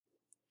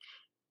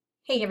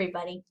Hey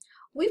everybody,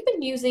 we've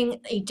been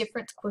using a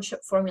difference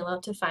quotient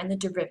formula to find the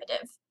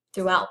derivative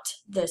throughout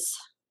this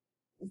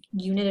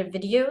unit of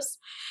videos,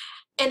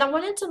 and I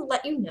wanted to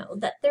let you know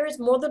that there is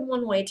more than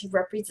one way to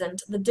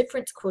represent the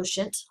difference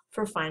quotient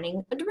for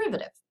finding a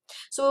derivative.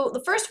 So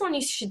the first one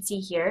you should see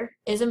here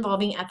is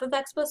involving f of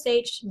x plus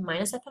h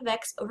minus f of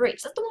x over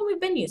h. That's the one we've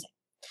been using.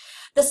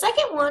 The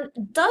second one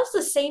does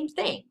the same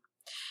thing.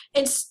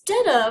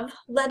 Instead of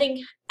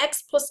letting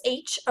x plus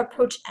h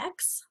approach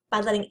x by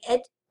letting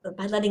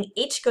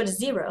h go to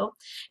 0,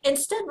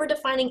 instead we're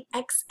defining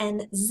x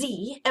and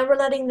z, and we're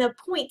letting the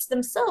points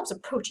themselves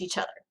approach each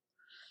other.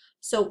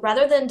 So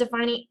rather than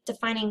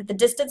defining the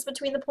distance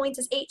between the points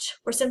as h,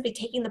 we're simply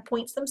taking the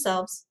points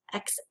themselves,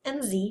 x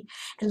and z,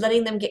 and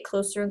letting them get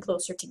closer and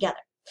closer together.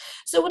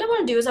 So what I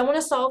want to do is I want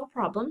to solve a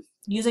problem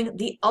using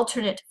the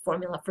alternate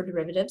formula for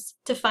derivatives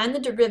to find the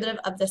derivative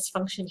of this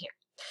function here.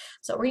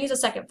 So we're going to use a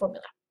second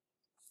formula.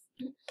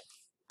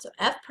 So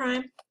f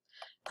prime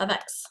of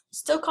x,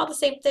 still called the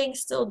same thing,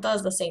 still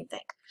does the same thing.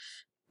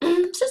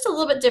 It's just a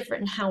little bit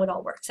different in how it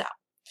all works out.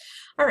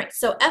 All right,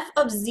 so f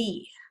of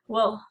z,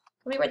 well,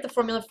 let me write the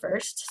formula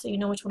first so you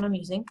know which one I'm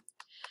using.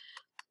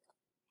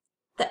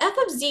 The f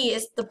of z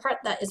is the part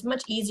that is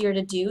much easier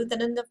to do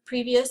than in the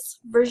previous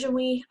version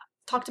we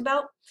talked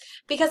about,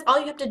 because all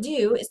you have to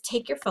do is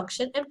take your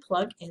function and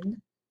plug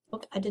in.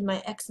 Oops, I did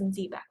my x and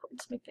z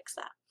backwards. Let me fix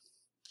that.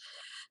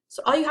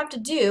 So all you have to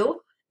do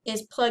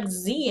is plug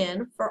z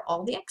in for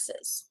all the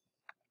x's.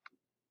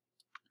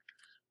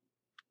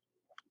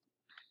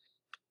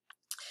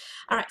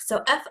 All right,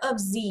 so f of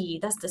z,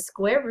 that's the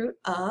square root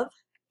of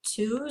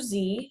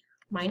 2z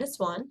minus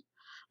 1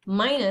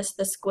 minus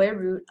the square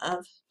root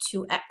of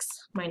 2x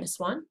minus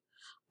 1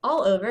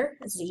 all over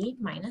z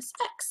minus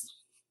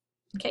x.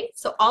 Okay,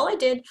 so all I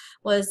did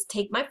was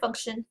take my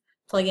function,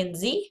 plug in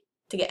z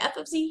to get f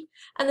of z,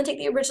 and then take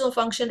the original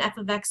function f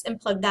of x and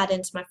plug that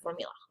into my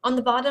formula. On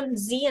the bottom,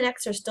 z and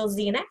x are still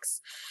z and x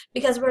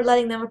because we're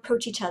letting them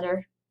approach each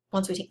other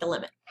once we take the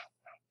limit.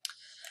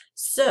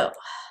 So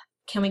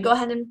can we go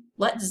ahead and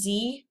let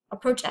z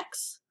approach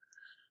x?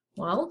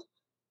 Well,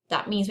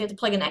 that means we have to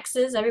plug in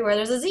x's everywhere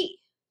there's a z.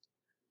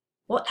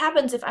 What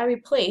happens if I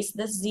replace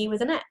this z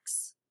with an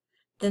x?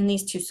 Then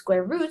these two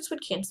square roots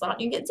would cancel out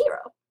and you get 0.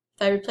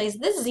 If I replace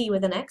this z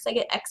with an x, I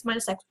get x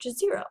minus x, which is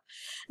 0.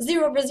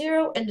 0 over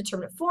 0,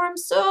 indeterminate form,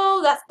 so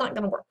that's not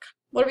going to work.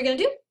 What are we going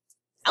to do?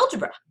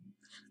 Algebra.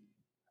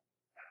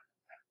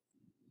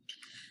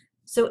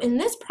 So in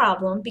this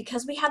problem,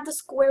 because we have the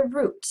square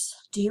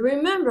roots, do you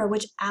remember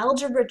which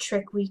algebra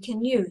trick we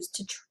can use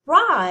to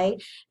try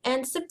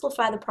and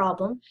simplify the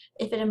problem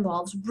if it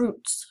involves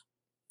roots?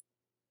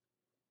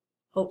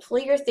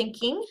 Hopefully you're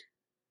thinking,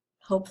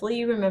 hopefully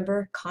you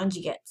remember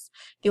conjugates.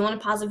 If you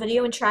want to pause the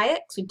video and try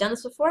it, because we've done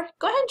this before,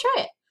 go ahead and try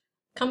it.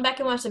 Come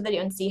back and watch the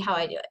video and see how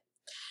I do it.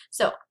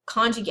 So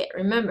conjugate,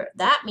 remember,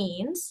 that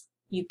means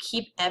you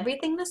keep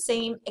everything the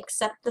same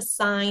except the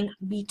sign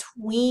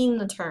between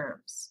the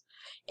terms.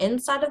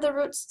 Inside of the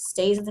roots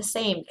stays the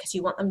same because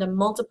you want them to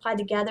multiply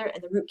together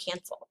and the root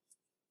cancel.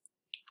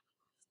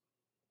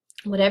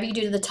 Whatever you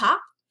do to the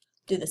top,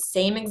 do the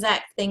same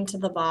exact thing to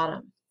the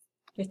bottom.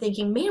 You're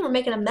thinking, man, we're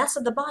making a mess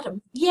of the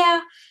bottom.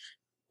 Yeah,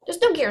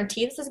 there's no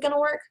guarantee this is going to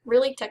work,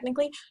 really,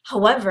 technically.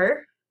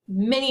 However,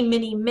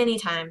 many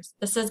times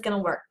this is going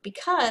to work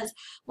because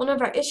one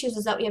of our issues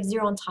is that we have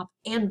 0 on top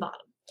and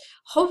bottom.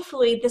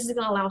 Hopefully this is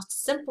going to allow us to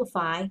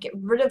simplify, get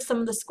rid of some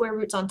of the square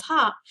roots on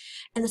top,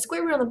 and the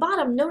square root on the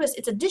bottom, notice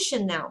it's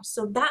addition now,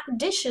 so that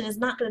addition is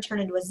not going to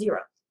turn into a 0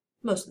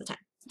 most of the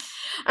time.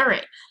 All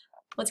right,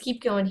 let's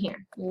keep going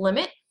here.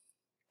 Limit,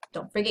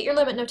 don't forget your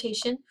limit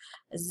notation,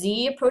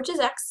 z approaches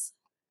x,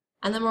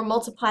 and then we'll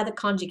multiply the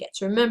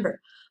conjugates. Remember,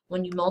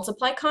 when you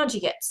multiply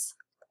conjugates,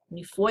 when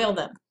you FOIL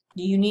them,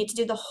 do you need to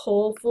do the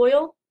whole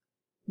FOIL?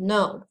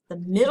 No, the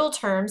middle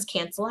terms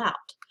cancel out.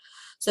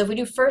 So if we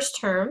do first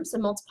terms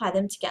and multiply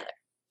them together,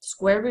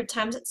 square root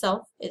times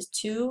itself is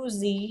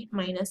 2z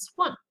minus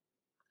 1.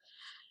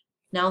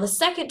 Now the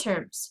second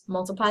terms,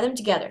 multiply them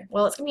together.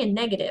 Well, it's going to be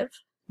a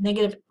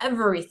negative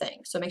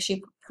everything. So make sure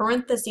you put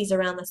parentheses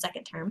around the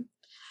second term.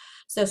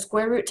 So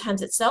square root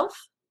times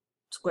itself,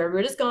 square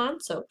root is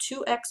gone, so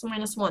 2x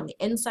minus 1. The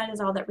inside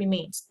is all that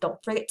remains.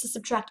 Don't forget to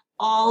subtract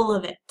all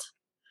of it.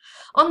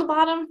 On the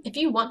bottom, if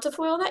you want to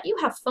FOIL that, you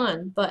have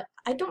fun, but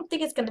I don't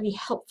think it's going to be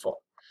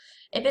helpful.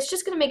 If it's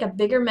just going to make a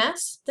bigger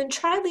mess, then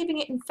try leaving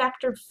it in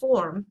factored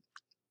form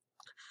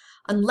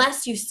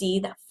unless you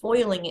see that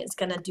foiling is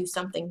going to do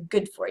something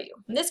good for you.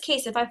 In this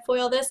case, if I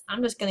FOIL this,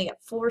 I'm just going to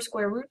get 4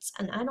 square roots,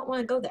 and I don't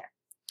want to go there.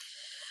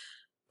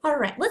 All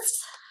right,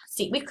 let's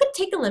see. We could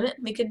take a limit.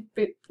 We could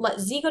let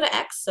z go to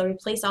x, so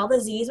replace all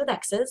the z's with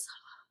x's.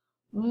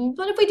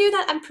 But if we do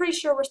that, I'm pretty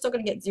sure we're still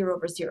going to get 0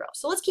 over 0.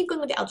 So let's keep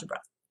going with the algebra.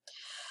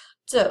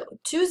 So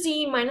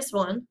 2z minus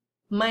 1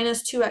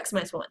 minus 2x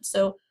minus 1.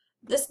 So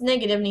this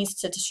negative needs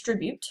to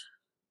distribute,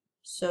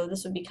 so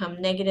this would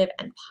become negative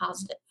and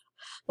positive.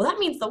 Well, that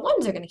means the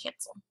 1's are going to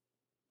cancel.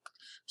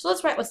 So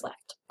let's write what's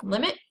left.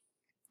 Limit,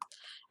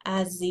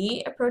 as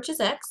z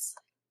approaches x,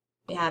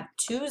 we have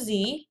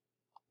 2z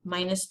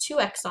minus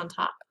 2x on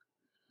top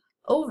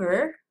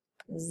over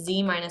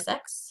z minus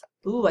x.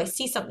 Ooh, I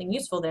see something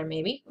useful there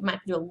maybe. I might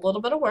have to do a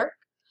little bit of work.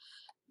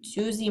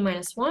 2z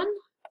minus 1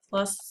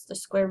 plus the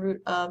square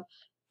root of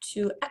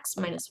 2x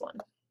minus 1.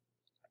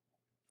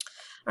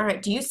 All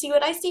right, do you see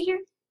what I see here?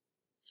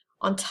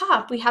 On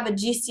top, we have a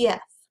GCF.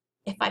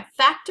 If I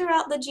factor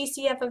out the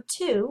GCF of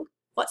 2,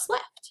 what's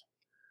left?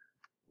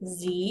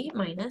 Z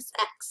minus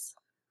x.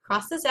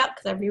 Cross this out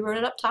because I rewrote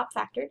it up top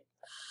factored.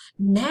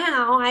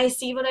 Now I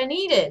see what I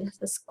needed.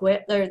 The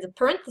square or the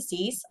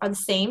parentheses are the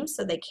same,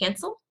 so they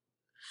cancel.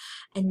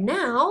 And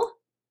now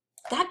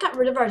that got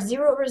rid of our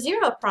 0 over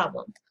 0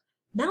 problem.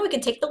 Now we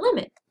can take the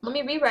limit. Let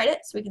me rewrite it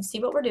so we can see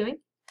what we're doing.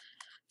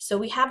 So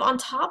we have on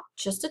top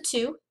just a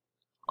 2.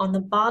 On the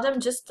bottom,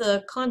 just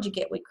the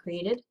conjugate we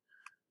created.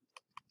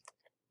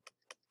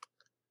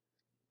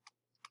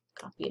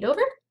 Copy it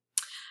over.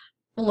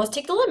 And let's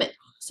take the limit.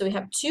 So we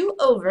have 2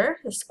 over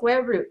the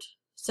square root.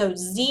 So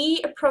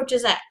z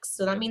approaches x.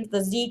 So that means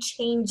the z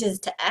changes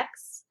to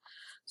x.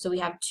 So we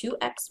have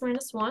 2x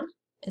minus 1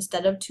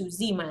 instead of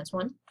 2z minus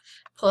 1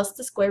 plus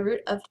the square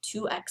root of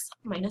 2x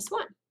minus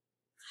 1.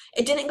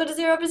 It didn't go to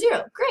 0 over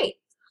 0. Great.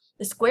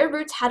 The square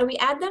roots, how do we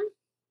add them?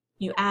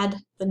 You add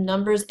the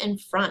numbers in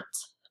front.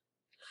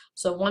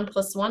 So 1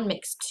 plus 1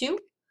 makes 2.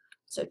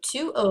 So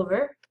 2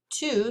 over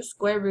 2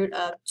 square root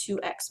of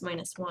 2x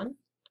minus 1.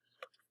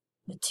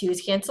 The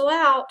 2's cancel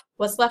out.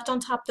 What's left on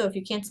top though if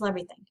you cancel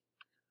everything?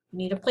 You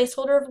need a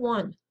placeholder of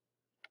 1.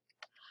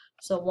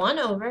 So 1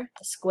 over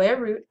the square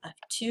root of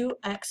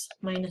 2x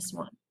minus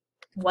 1.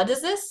 What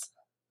is this?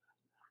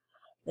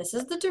 This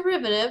is the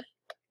derivative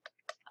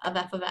of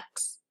f of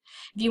x.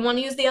 If you want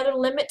to use the other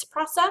limit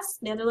process,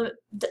 the other limit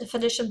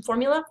definition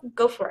formula,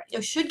 go for it.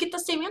 You should get the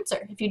same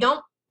answer. If you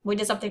don't, you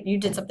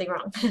did something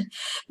wrong.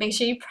 Make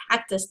sure you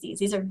practice these.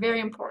 These are very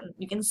important.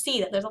 You can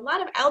see that there's a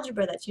lot of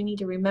algebra that you need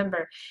to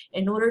remember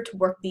in order to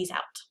work these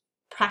out.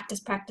 Practice,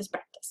 practice,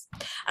 practice.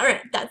 All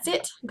right, that's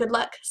it. Good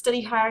luck.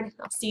 Study hard.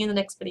 I'll see you in the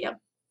next video.